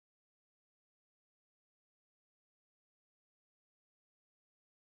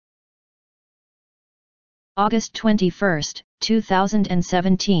August 21,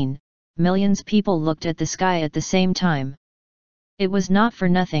 2017, millions people looked at the sky at the same time. It was not for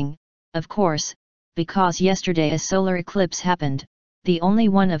nothing, of course, because yesterday a solar eclipse happened, the only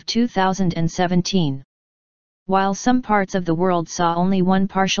one of 2017. While some parts of the world saw only one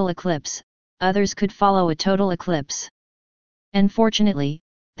partial eclipse, others could follow a total eclipse. Unfortunately,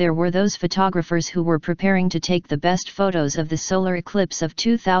 there were those photographers who were preparing to take the best photos of the solar eclipse of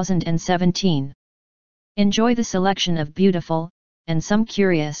 2017. Enjoy the selection of beautiful, and some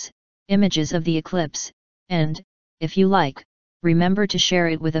curious, images of the eclipse, and, if you like, remember to share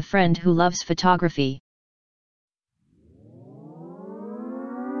it with a friend who loves photography.